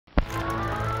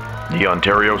The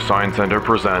Ontario Science Centre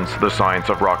presents the science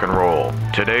of rock and roll.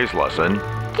 Today's lesson: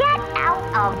 Get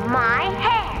out of my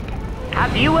head!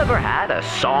 Have you ever had a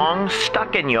song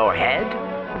stuck in your head?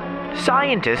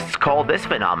 Scientists call this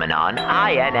phenomenon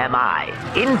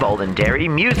INMI, involuntary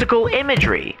musical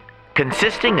imagery,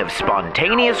 consisting of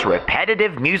spontaneous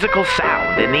repetitive musical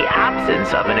sound in the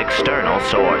absence of an external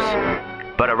source.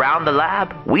 But around the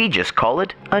lab, we just call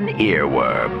it an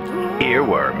earworm.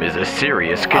 Earworm is a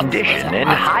serious condition and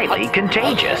highly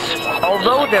contagious.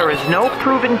 Although there is no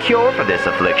proven cure for this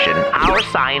affliction, our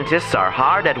scientists are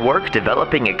hard at work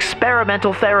developing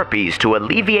experimental therapies to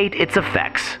alleviate its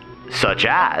effects, such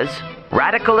as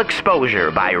radical exposure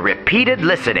by repeated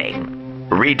listening,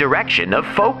 redirection of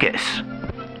focus,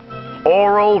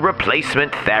 oral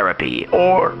replacement therapy,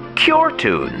 or cure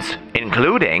tunes,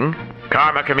 including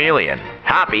Karma Chameleon,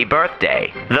 Happy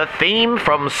Birthday, the theme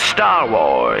from Star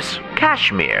Wars,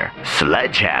 Kashmir,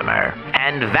 Sledgehammer,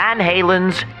 and Van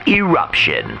Halen's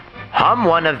Eruption. Hum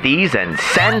one of these and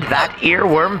send that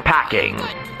earworm packing.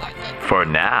 For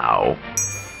now.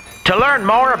 To learn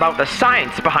more about the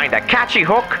science behind a catchy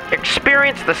hook,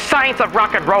 experience the Science of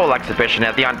Rock and Roll exhibition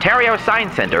at the Ontario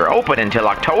Science Centre, open until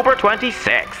October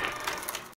 26th.